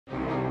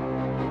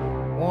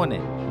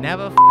Warning,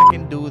 never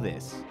fucking do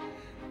this.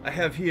 I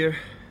have here,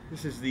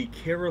 this is the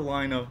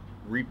Carolina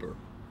Reaper.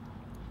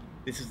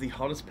 This is the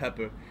hottest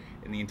pepper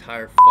in the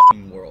entire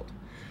fucking world.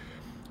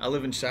 I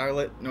live in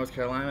Charlotte, North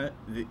Carolina.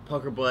 The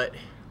Pucker Butt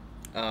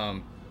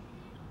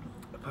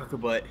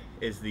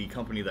is the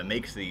company that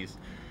makes these,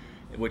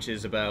 which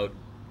is about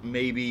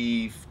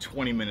maybe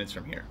 20 minutes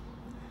from here.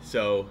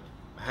 So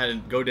I had to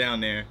go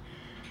down there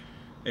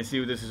and see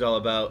what this is all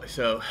about.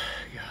 So,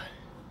 God,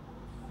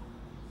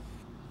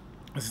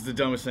 this is the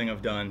dumbest thing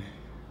I've done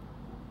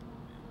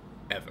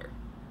ever.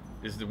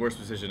 This is the worst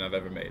decision I've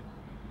ever made.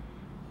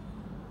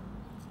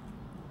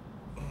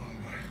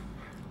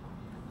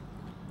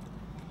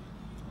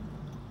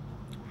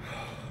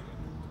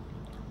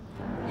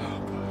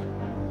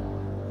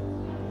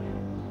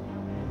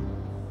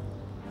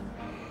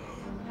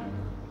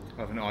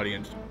 Of an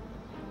audience.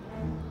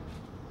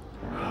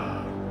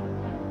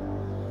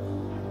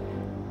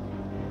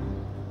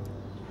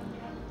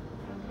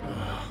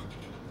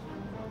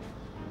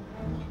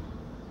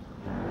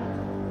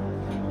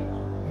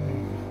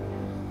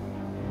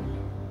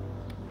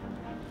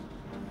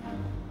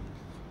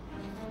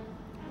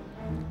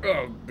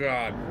 Oh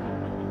God.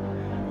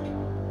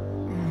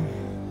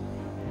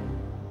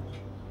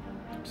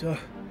 So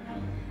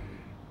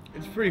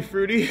it's pretty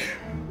fruity.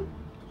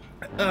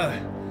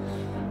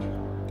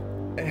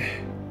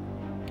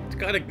 It's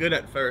kind of good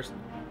at first.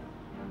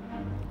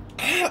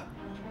 Then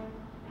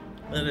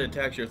it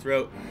attacks your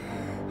throat.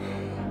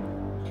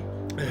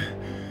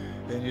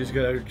 Then you just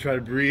gotta try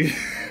to breathe.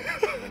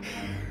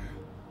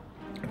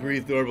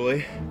 Breathe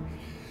normally.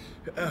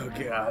 Oh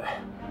God.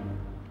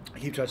 I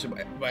keep touching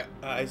my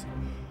eyes.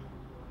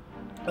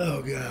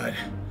 Oh God.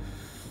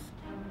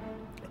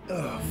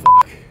 Oh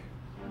fuck.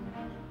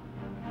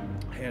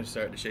 My hands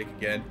starting to shake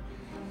again.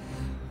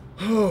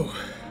 Oh.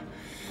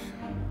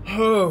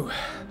 Oh.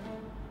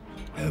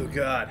 Oh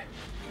God.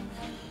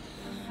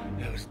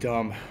 That was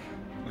dumb.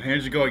 My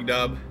hands are going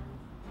numb.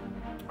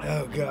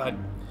 Oh God.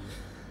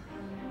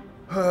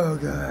 Oh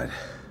God.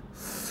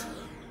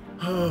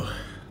 Oh.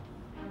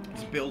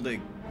 It's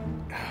building.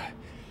 God.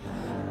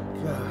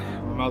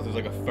 My mouth is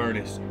like a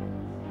furnace.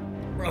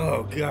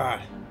 Oh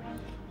God.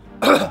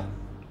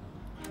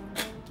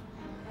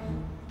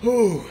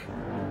 Oh.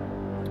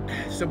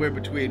 Somewhere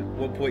between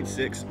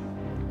 1.6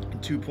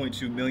 and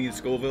 2.2 million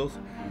Scovilles.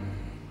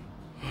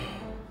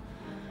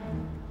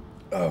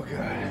 Oh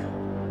God.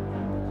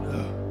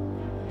 Oh.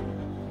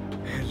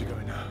 Hands are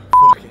going now.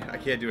 Fuck it. I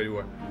can't do it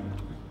anymore.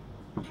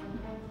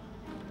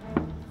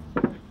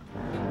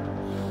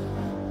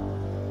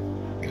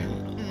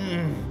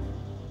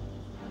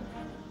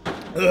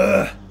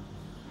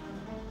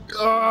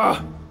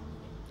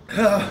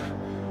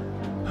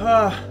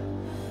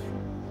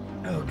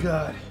 Oh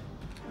God.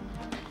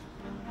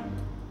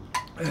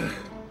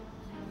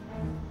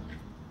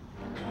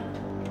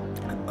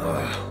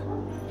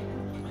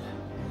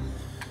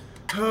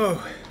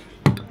 Oh.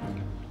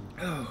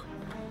 Oh.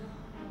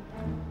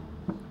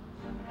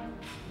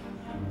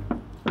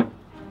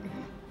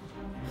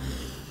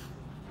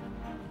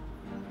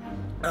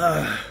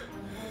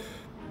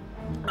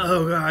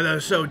 Oh God, that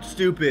was so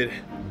stupid.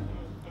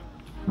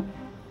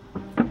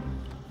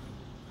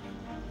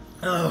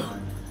 Oh.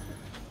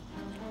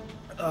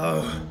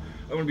 Oh.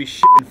 I'm gonna be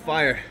shitting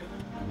fire.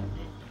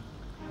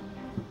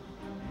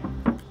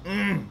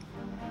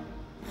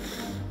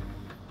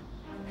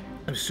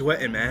 I'm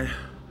sweating, man.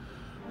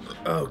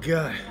 Oh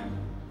God.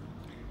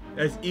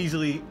 That's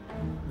easily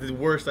the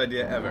worst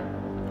idea ever.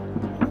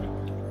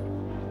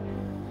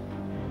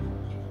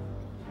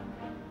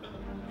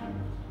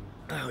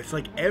 Oh, it's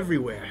like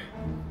everywhere.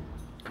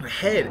 My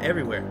head,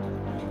 everywhere.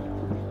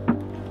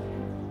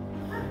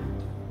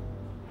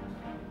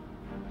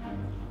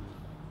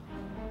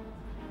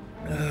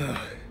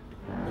 Oh.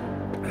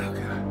 Oh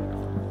God.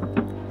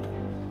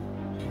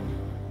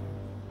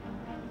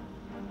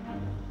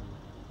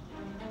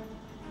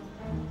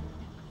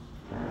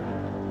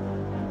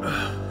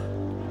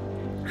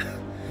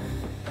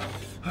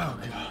 Oh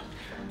God.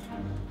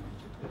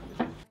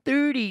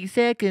 30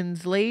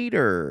 seconds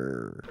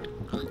later.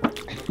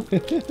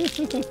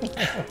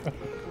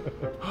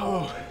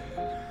 Oh.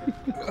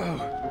 Oh.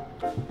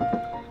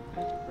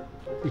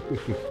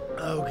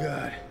 Oh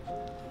God.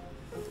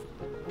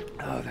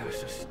 Oh, that was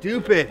so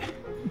stupid.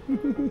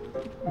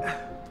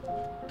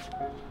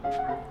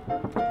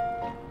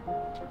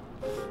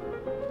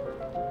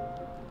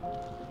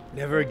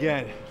 Never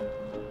again.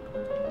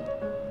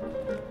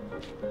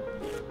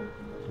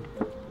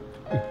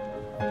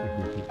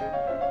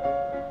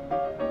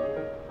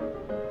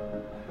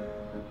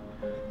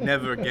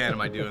 Never again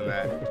am I doing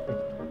that.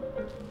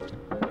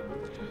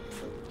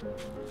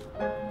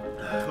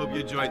 I hope you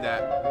enjoyed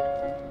that.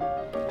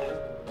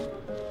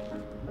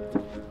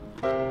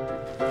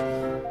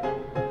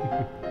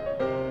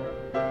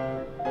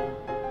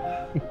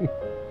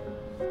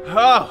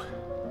 Oh!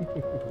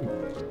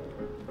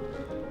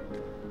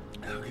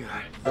 Oh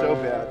God, so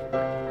bad.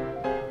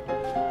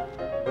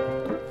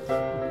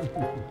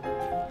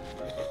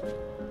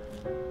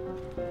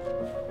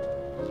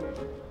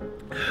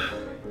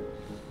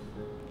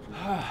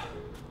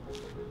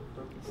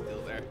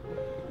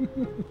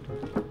 I'm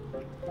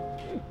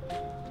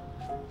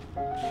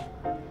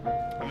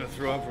gonna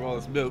throw up from all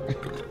this milk.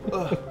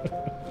 Ugh.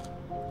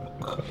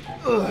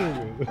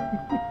 Ugh.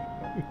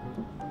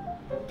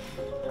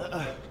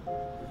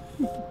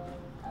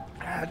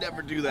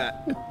 Never do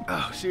that.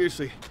 Oh,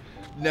 seriously,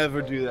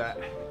 never do that.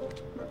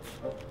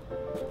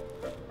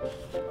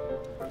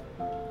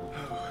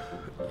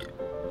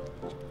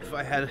 If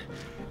I had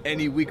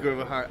any weaker of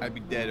a heart, I'd be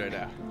dead right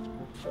now.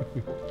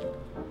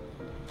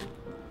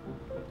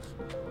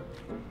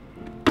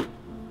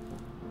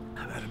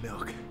 I'm out of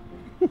milk.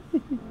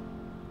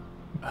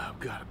 Oh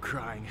God, I'm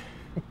crying.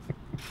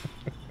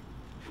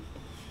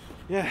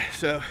 Yeah,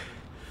 so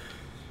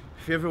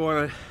if you ever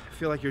want to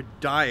feel like you're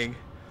dying,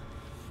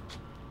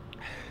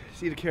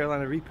 see the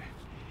Carolina Reaper.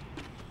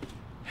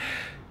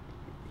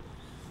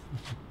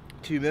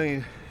 2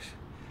 million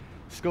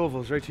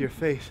Scovilles right to your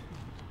face.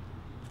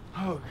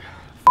 Oh God,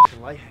 I'm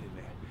fucking lightheaded,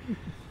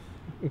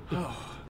 man. Oh.